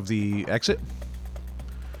entrance of the exit.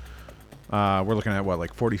 We're looking at, what,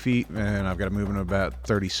 like 40 feet, and I've got a movement of about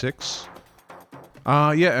 36.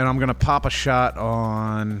 Yeah, and I'm going to pop a shot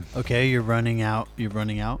on... Okay, you're running out.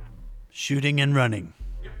 Shooting and running.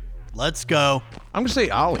 Let's go. I'm going to say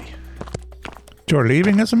Ollie. You're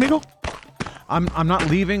leaving us, amigo? I'm not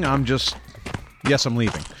leaving, I'm just... Yes, I'm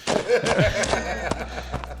leaving.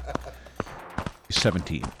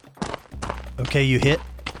 17. Okay, you hit.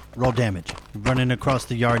 Roll damage. You're running across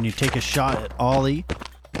the yard and you take a shot at Ollie.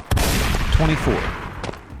 24.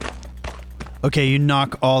 Okay, you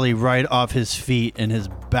knock Ollie right off his feet and his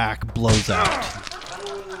back blows out.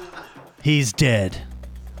 He's dead.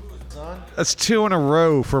 That's 2 in a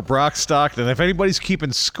row for Brock Stockton. If anybody's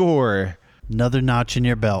keeping score... Another notch in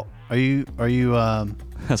your belt. Are you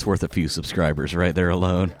That's worth a few subscribers right there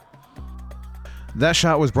alone. That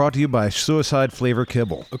shot was brought to you by Suicide Flavor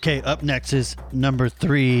Kibble. Okay, up next is number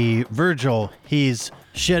 3, Virgil. He's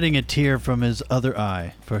shedding a tear from his other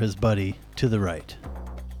eye for his buddy to the right.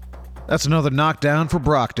 That's another knockdown for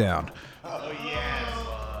Brockdown.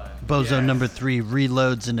 Bozo number 3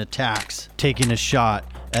 reloads and attacks, taking a shot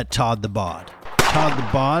at Todd the Bod. Todd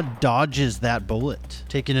the Bod dodges that bullet,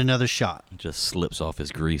 taking another shot. Just slips off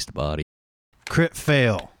his greased body. Crit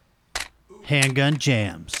fail. Handgun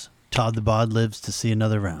jams. Todd the Bod lives to see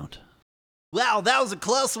another round. Wow, that was a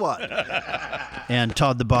close one. And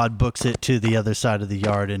Todd the Bod books it to the other side of the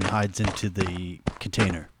yard and hides into the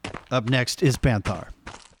container. Up next is Panthar.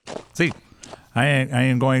 See, I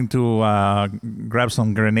am going to grab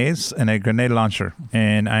some grenades and a grenade launcher,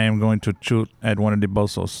 and I am going to shoot at one of the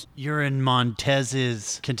Bozos. You're in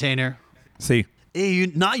Montez's container. See, Hey,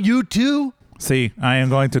 not you too? see, I am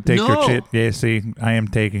going to take No. your shit. Yeah, see, I am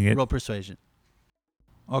taking it. Roll persuasion.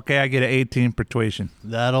 Okay, I get an 18 persuasion.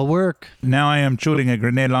 That'll work. Now I am shooting a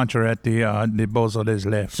grenade launcher at the Bozo that is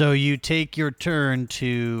left. So you take your turn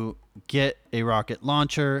to get a rocket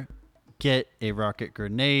launcher, get a rocket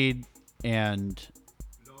grenade, and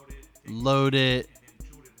load it,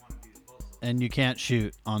 and you can't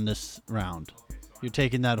shoot on this round. You're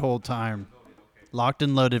taking that whole time. Locked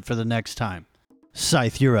and loaded for the next time.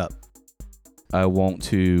 Scythe, you're up. I want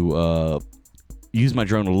to use my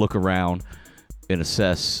drone to look around and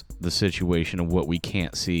assess the situation of what we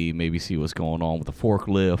can't see, maybe see what's going on with the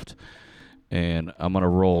forklift, and I'm going to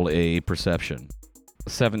roll a perception.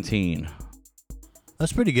 17.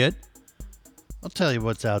 That's pretty good. I'll tell you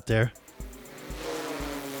what's out there.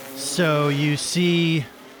 So you see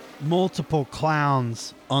multiple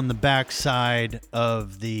clowns on the backside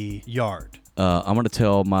of the yard. I'm going to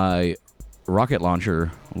tell my rocket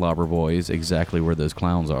launcher lobber boys exactly where those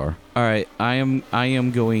clowns are. All right, I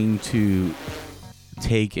am going to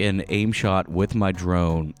take an aim shot with my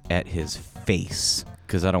drone at his face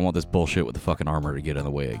because I don't want this bullshit with the fucking armor to get in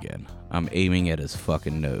the way again. I'm aiming at his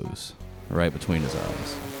fucking nose, right between his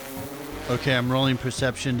eyes. Okay, I'm rolling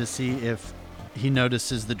perception to see if he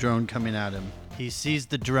notices the drone coming at him. He sees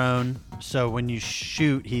the drone, so when you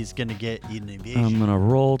shoot, he's going to get an evasion. I'm going to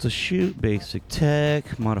roll to shoot, basic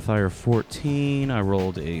tech, modifier 14. I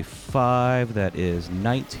rolled a 5, that is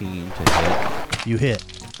 19 to hit. You hit.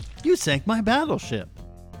 You sank my battleship.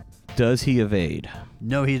 Does he evade?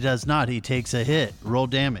 No, he does not. He takes a hit. Roll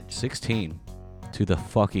damage. 16 to the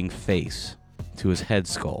fucking face, to his head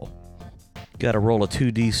skull. Got to roll a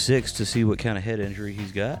 2d6 to see what kind of head injury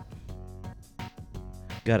he's got.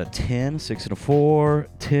 Got a 10, 6 and a 4.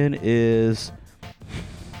 10 is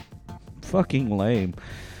fucking lame.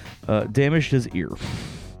 Damaged his ear.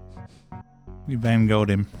 You Van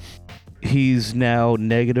Gogh'd him. He's now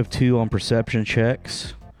 -2 on perception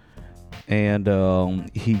checks. And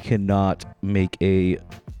he cannot make a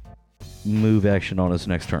move action on his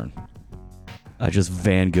next turn. I just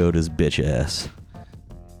Van Gogh'd his bitch ass.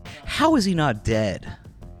 How is he not dead?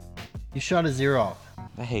 You shot his ear off.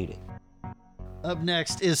 I hate it. Up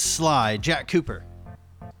next is Sly, Jack Cooper.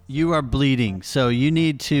 You are bleeding, so you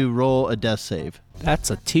need to roll a death save. That's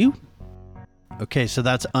a 2. Okay, so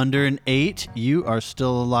that's under an 8. You are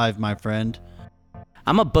still alive, my friend.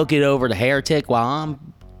 I'm going to book it over to Heretic while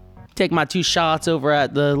I'm taking my 2 shots over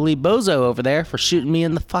at the lead Bozo over there for shooting me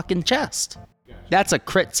in the fucking chest. That's a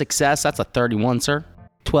crit success. That's a 31, sir.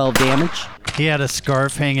 12 damage. He had a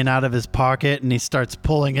scarf hanging out of his pocket, and he starts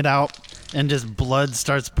pulling it out, and just blood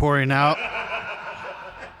starts pouring out.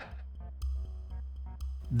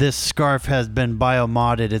 This scarf has been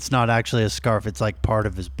biomodded. It's not actually a scarf. It's like part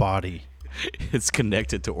of his body. It's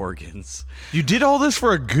connected to organs. You did all this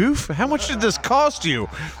for a goof? How much did this cost you?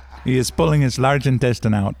 He is pulling his large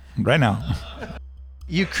intestine out right now.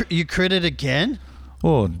 You critted again?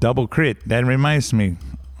 Oh, double crit. That reminds me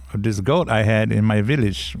of this goat I had in my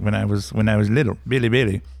village when I was little,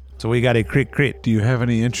 Billy. So we got a crit. Do you have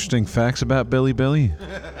any interesting facts about Billy?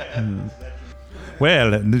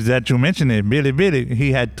 Well, that you mentioned it, Billy,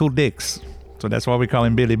 he had 2 dicks. So that's why we call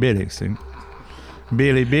him Billy, see?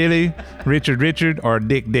 Billy, Richard, or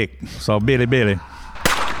Dick. So Billy.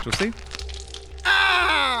 So see?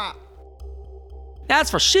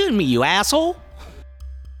 That's for shooting me, you asshole.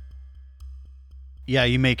 Yeah,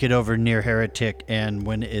 you make it over near Heretic, and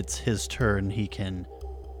when it's his turn, he can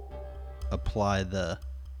apply the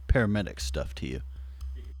paramedic stuff to you.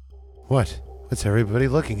 What? What's everybody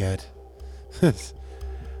looking at? What's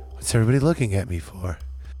everybody looking at me for?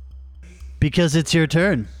 Because it's your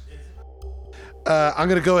turn. I'm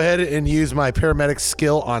going to go ahead and use my paramedic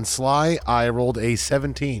skill on Sly. I rolled a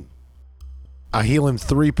 17. I heal him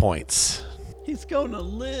 3 points. He's gonna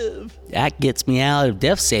live. That gets me out of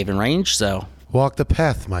death saving range, so. Walk the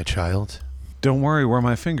path, my child. Don't worry where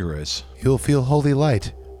my finger is. You'll feel holy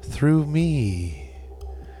light through me.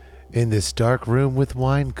 In this dark room with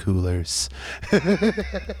wine coolers.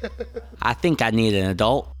 I think I need an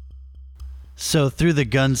adult. So through the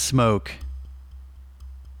gun smoke,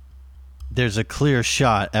 there's a clear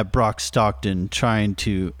shot at Brock Stockton trying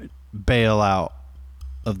to bail out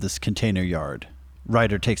of this container yard.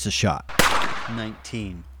 Ryder takes a shot.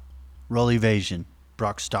 19. Roll evasion.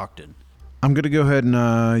 Brock Stockton. I'm going to go ahead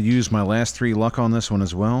and use my last 3 luck on this one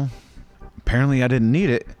as well. Apparently I didn't need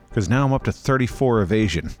it, because now I'm up to 34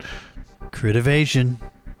 evasion. Crit evasion.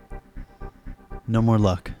 No more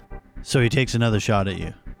luck. So he takes another shot at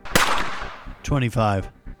you. 25.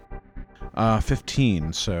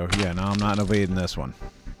 15, so yeah, no, I'm not evading this one.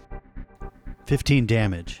 15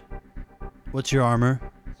 damage. What's your armor?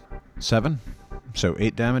 7, so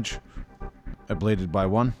 8 damage. I bladed by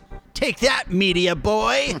 1. Take that, media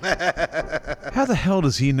boy! How the hell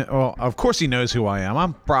does he know? Well, of course he knows who I am.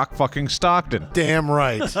 I'm Brock fucking Stockton. Damn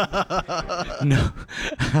right. No,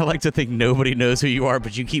 I like to think nobody knows who you are,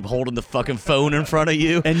 but you keep holding the fucking phone in front of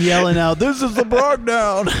you. And yelling out, "This is the Brock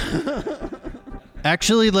down!"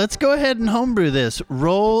 Actually, let's go ahead and homebrew this.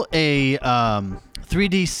 Roll a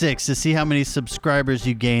 3d6 to see how many subscribers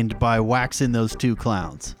you gained by waxing those 2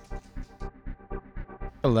 clowns.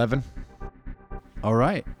 11. All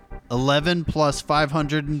right. 11 plus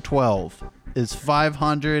 512 is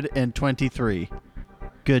 523.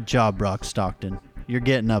 Good job, Brock Stockton. You're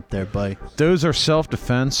getting up there, buddy. Those are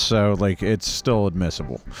self-defense, so like it's still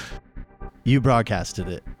admissible. You broadcasted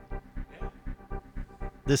it.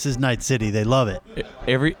 This is Night City. They love it.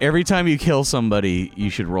 Every time you kill somebody,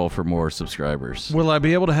 you should roll for more subscribers. Will I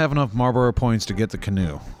be able to have enough Marlboro points to get the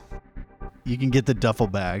canoe? You can get the duffel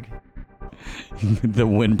bag. The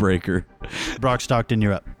windbreaker. Brock Stockton,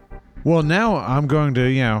 you're up. Well, now I'm going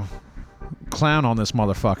to, clown on this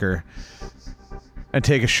motherfucker and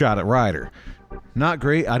take a shot at Ryder. Not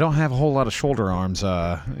great. I don't have a whole lot of shoulder arms,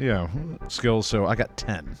 skills, so I got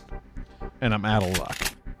 10. And I'm out of luck.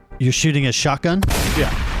 You're shooting a shotgun?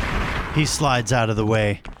 Yeah. He slides out of the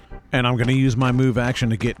way. And I'm going to use my move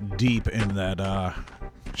action to get deep in that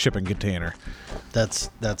shipping container. That's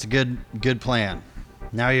a good plan.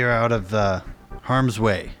 Now you're out of harm's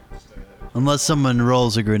way. Unless someone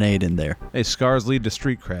rolls a grenade in there. Hey, scars lead to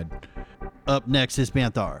street cred. Up next is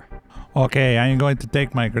Banthar. Okay, I am going to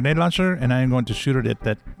take my grenade launcher and I am going to shoot it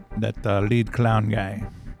at that lead clown guy.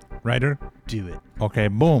 Ryder? Do it. Okay,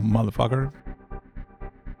 boom, motherfucker.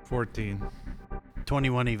 14.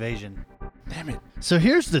 21 evasion. Damn it. So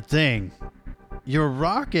here's the thing. Your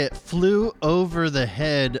rocket flew over the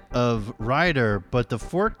head of Ryder, but the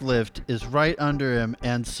forklift is right under him,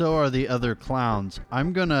 and so are the other clowns.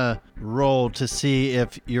 I'm going to roll to see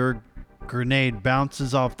if your grenade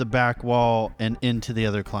bounces off the back wall and into the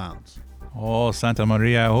other clowns. Oh, Santa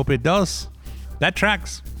Maria, I hope it does. That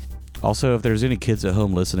tracks. Also, if there's any kids at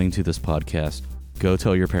home listening to this podcast, go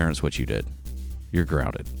tell your parents what you did. You're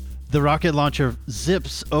grounded. The rocket launcher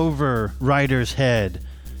zips over Ryder's head.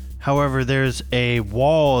 However, there's a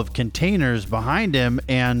wall of containers behind him,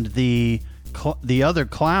 and the other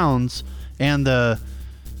clowns and the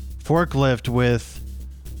forklift with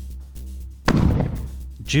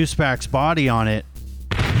Juiceback's body on it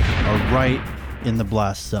are right in the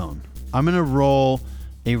blast zone. I'm going to roll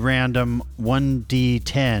a random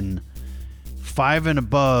 1d10. 5 and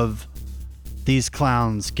above, these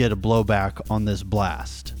clowns get a blowback on this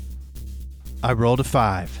blast. I rolled a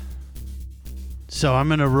 5. So I'm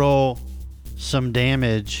going to roll some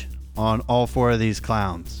damage on all 4 of these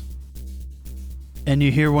clowns. And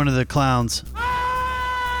you hear one of the clowns.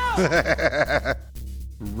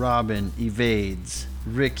 Robin evades.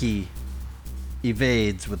 Ricky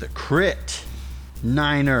evades with a crit.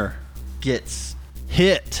 Niner gets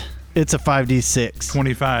hit. It's a 5d6.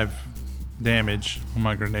 25 damage on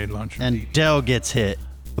my grenade launcher. And Dell gets hit.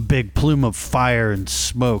 A big plume of fire and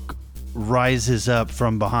smoke rises up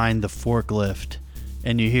from behind the forklift.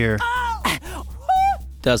 And you hear...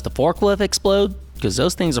 Does the forklift explode? Because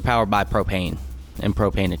those things are powered by propane and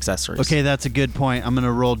propane accessories. Okay, that's a good point. I'm going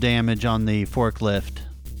to roll damage on the forklift.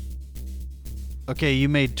 Okay, you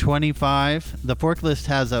made 25. The forklift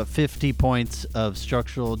has 50 points of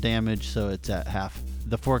structural damage, so it's at half.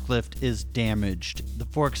 The forklift is damaged. The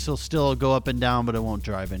forks will still go up and down, but it won't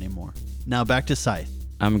drive anymore. Now back to Scythe.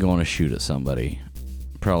 I'm going to shoot at somebody.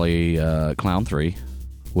 Probably Clown 3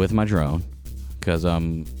 with my drone, because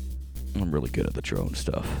I'm really good at the drone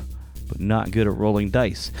stuff, but not good at rolling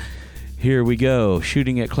dice. Here we go,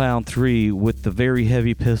 shooting at Clown 3 with the very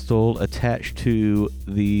heavy pistol attached to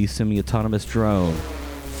the semi-autonomous drone.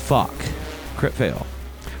 Fuck. Crit fail.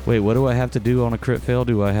 Wait, what do I have to do on a crit fail?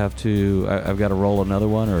 Do I have to... I've got to roll another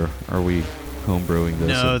one, or are we homebrewing this?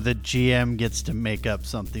 No, the GM gets to make up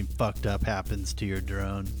something fucked up happens to your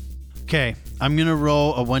drone. Okay, I'm going to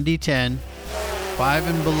roll a 1d10. 5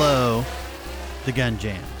 and below, the gun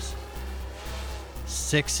jams.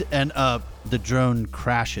 6 and up, the drone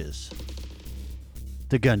crashes.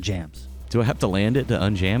 The gun jams. Do I have to land it to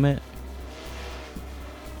unjam it?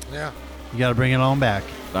 Yeah. You got to bring it on back.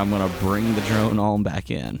 I'm going to bring the drone on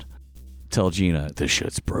back in. Tell Gina, this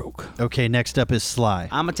shit's broke. Okay, next up is Sly.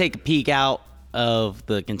 I'm going to take a peek out of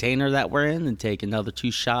the container that we're in and take another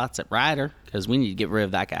 2 shots at Ryder, because we need to get rid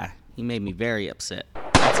of that guy. He made me very upset.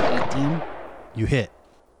 That's an 18. You hit.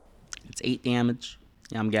 It's 8 damage.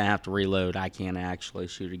 Yeah, I'm going to have to reload. I can't actually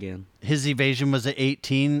shoot again. His evasion was at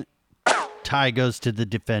 18. Tie goes to the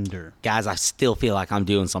defender. Guys, I still feel like I'm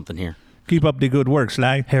doing something here. Keep up the good work,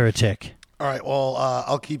 Sly. Heretic. All right, well,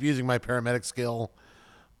 I'll keep using my paramedic skill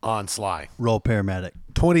on Sly. Roll paramedic.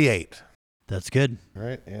 28. That's good. All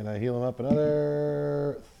right, and I heal him up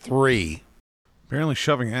another 3. Apparently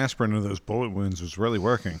shoving aspirin into those bullet wounds was really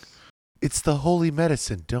working. It's the holy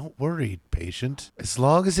medicine. Don't worry, patient. As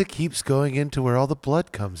long as it keeps going into where all the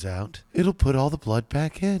blood comes out, it'll put all the blood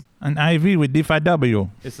back in. An IV with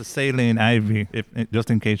D5W. It's a saline IV,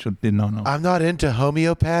 just in case you did not know. I'm not into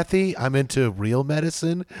homeopathy. I'm into real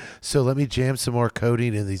medicine. So let me jam some more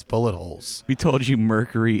codeine in these bullet holes. We told you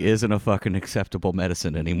mercury isn't a fucking acceptable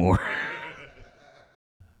medicine anymore.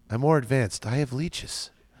 I'm more advanced. I have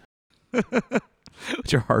leeches.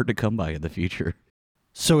 Which are hard to come by in the future.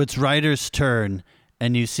 So it's Ryder's turn,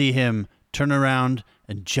 and you see him turn around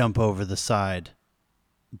and jump over the side,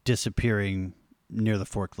 disappearing near the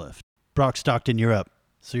forklift. Brock Stockton, you're up.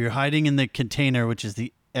 So you're hiding in the container, which is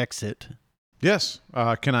the exit. Yes.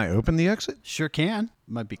 Can I open the exit? Sure can.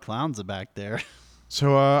 Might be clowns back there.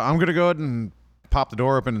 So I'm going to go ahead and pop the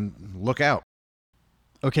door open and look out.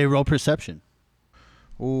 Okay, roll perception.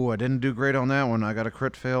 Ooh, I didn't do great on that one. I got a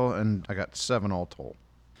crit fail, and I got 7 all told.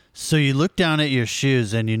 So you look down at your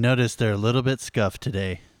shoes, and you notice they're a little bit scuffed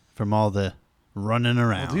today from all the running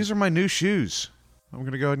around. Well, these are my new shoes. I'm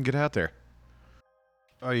going to go ahead and get out there.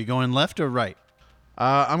 Are you going left or right?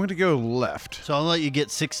 I'm going to go left. So I'll let you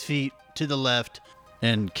get 6 feet to the left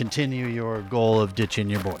and continue your goal of ditching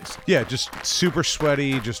your boys. Yeah, just super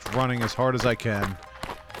sweaty, just running as hard as I can.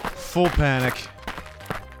 Full panic.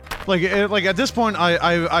 Like at this point,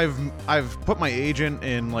 I've put my agent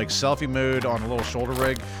in like selfie mode on a little shoulder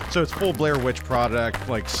rig, so it's full Blair Witch product,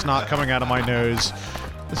 like snot coming out of my nose.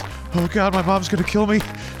 Oh God, my mom's gonna kill me.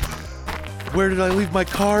 Where did I leave my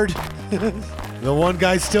card? The one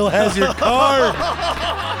guy still has your card.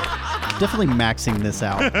 Definitely maxing this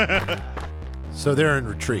out. So they're in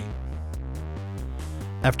retreat.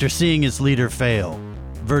 After seeing his leader fail,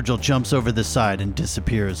 Virgil jumps over the side and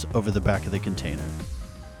disappears over the back of the container.